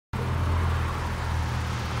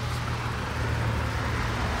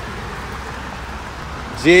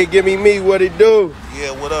Jigg, give me what it do?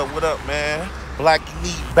 Yeah, what up, man? Black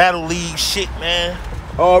Elite Battle League shit, man.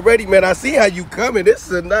 Already, man, I see how you coming. This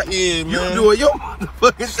is a night. Yeah, man. You doing your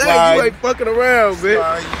motherfucking thing. You ain't fucking around, man.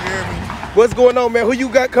 Slide, you hear me? What's going on, man? Who you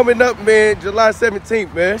got coming up, man? July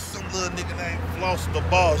 17th, man. Some little nigga named Floss the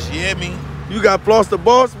Boss, you hear me? You got Floss the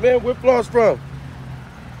Boss, man? Where Floss from?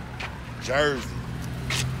 Jersey.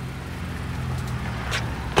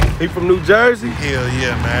 He from New Jersey? Hell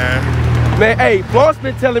yeah, man. Man, hey, Floss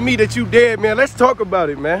been telling me that you dead, man. Let's talk about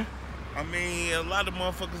it, man. I mean, a lot of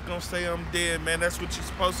motherfuckers gonna say I'm dead, man. That's what you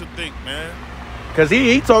supposed to think, man. Cause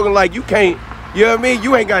he talking like you can't, you know what I mean?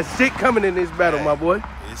 You ain't got shit coming in this battle, Hey, my boy.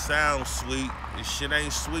 It sounds sweet. This shit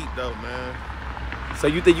ain't sweet though, man. So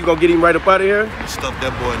you think you gonna get him right up out of here? You stuff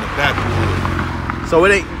that boy in the backwood. So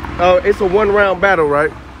it ain't, it's a 1-round battle,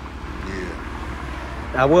 right?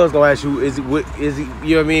 Yeah. I was gonna ask you, is he, you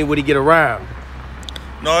know what I mean? Would he get around?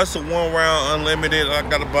 No, it's a 1-round unlimited. I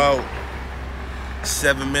got about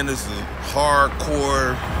 7 minutes of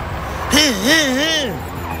hardcore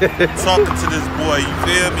talking to this boy, you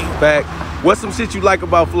feel me? Fact. What's some shit you like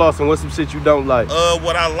about Floss and what's some shit you don't like?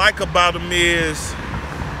 What I like about him is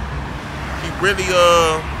he really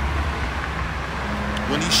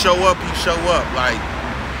when he show up, like,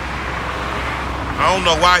 I don't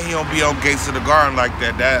know why he don't be on Gates of the Garden like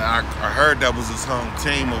that. I heard that was his home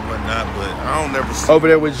team or whatnot, but I don't never see over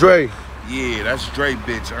there with Dre. Yeah, that's Dre,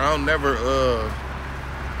 bitch. I don't never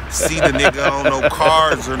see the nigga on no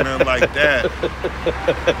cars or nothing like that.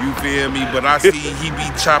 You feel me? But I see he be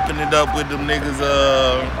chopping it up with them niggas,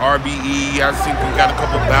 RBE. I think we got a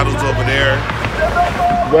couple battles over there.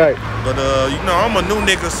 Right. But you know, I'm a new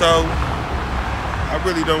nigga, so I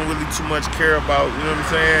really don't too much care about, you know what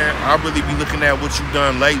I'm saying? I really be looking at what you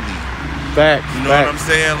done lately. Fact. You know what I'm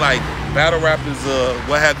saying? Like, battle rap is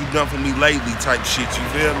what have you done for me lately type shit, you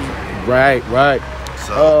feel me? Right.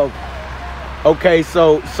 So okay,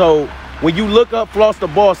 so when you look up Floss the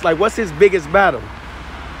Boss, like what's his biggest battle?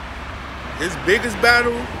 his biggest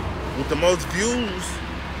battle with the most views,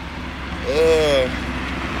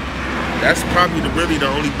 that's probably really the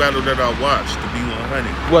only battle that I watched, to be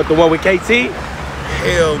 100. What, the one with KT?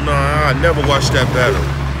 Hell no, I never watched that battle.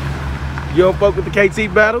 You don't fuck with the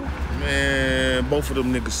KT battle? Man, both of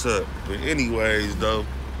them niggas suck. But anyways, though.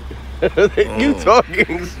 You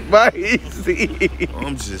talking spicy.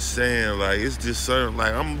 I'm just saying, like, it's just certain,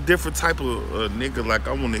 like, I'm a different type of nigga. Like,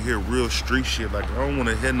 I want to hear real street shit. Like, I don't want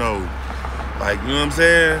to hear no, like, you know what I'm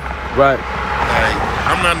saying? Right. Like,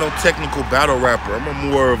 I'm not no technical battle rapper. I'm a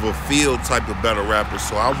more of a feel type of battle rapper.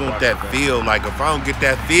 So I want that feel. Like, if I don't get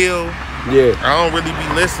that feel, yeah, I don't really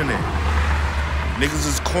be listening. Niggas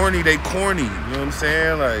is corny, they corny. You know what I'm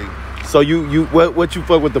saying? Like, so what you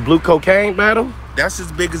fuck with, the blue cocaine battle? that's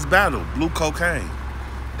his biggest battle, blue cocaine.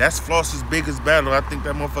 That's Floss's biggest battle. I think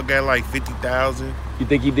that motherfucker got like 50,000. You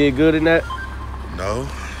think he did good in that? No.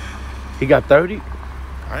 He got 30?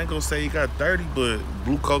 I ain't gonna say he got 30, but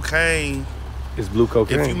blue cocaine. It's blue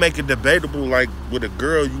cocaine. If you make it debatable, like with a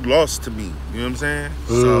girl, you lost to me. You know what I'm saying?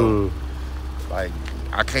 So, like,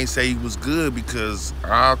 I can't say he was good because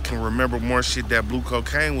I can remember more shit that blue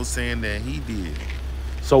cocaine was saying than he did.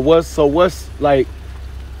 So what's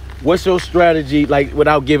your strategy, like,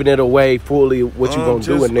 without giving it away fully, what you gonna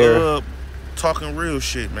do in there? Talking real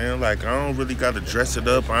shit, man. Like, I don't really gotta dress it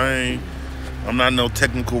up. I'm not no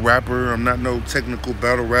technical rapper. I'm not no technical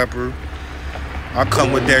battle rapper. I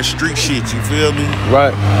come with that street shit, you feel me?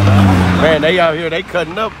 Right. Man, they out here, they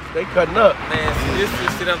cutting up. Man, this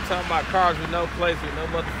is shit I'm talking about, cars with no place, with no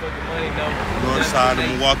motherfucking money, no. North side of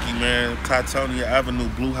Milwaukee, man. Titonia Avenue,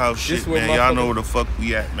 Blue House shit, man. Y'all know where the fuck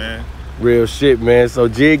we at, man. Real shit, man. So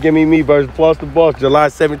Jigg, Gimmeme versus Floss the Boss, July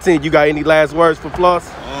 17th. You got any last words for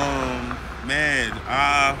Floss? Man,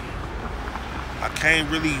 I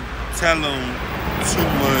can't really tell him too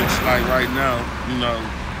much, like, right now, you know,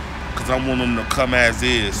 because I want him to come as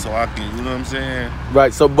is, so I can, you know what I'm saying?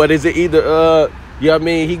 Right. So, but is it either you know what I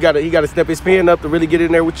mean, he gotta step his pen up to really get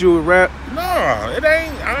in there with you and rap? No, it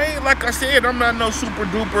ain't. I ain't, like I said, I'm not no super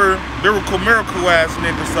duper lyrical miracle ass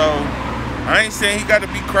nigga, so I ain't saying he gotta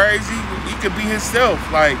be crazy. He could be himself.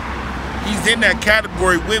 Like, he's in that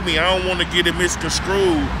category with me. I don't want to get it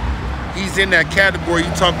misconstrued. He's in that category. He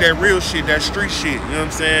talk that real shit, that street shit, you know what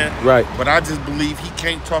I'm saying? Right. But I just believe he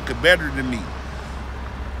can't talk it better than me.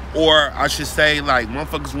 Or I should say, like,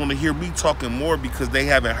 motherfuckers want to hear me talking more because they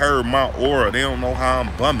haven't heard my aura. They don't know how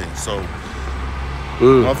I'm bumming. So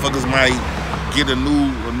motherfuckers might get a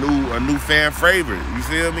new fan favorite. You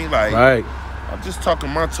feel me? Like, right. I'm just talking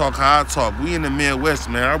my talk, how I talk. We in the Midwest,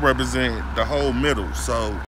 man. I represent the whole middle, so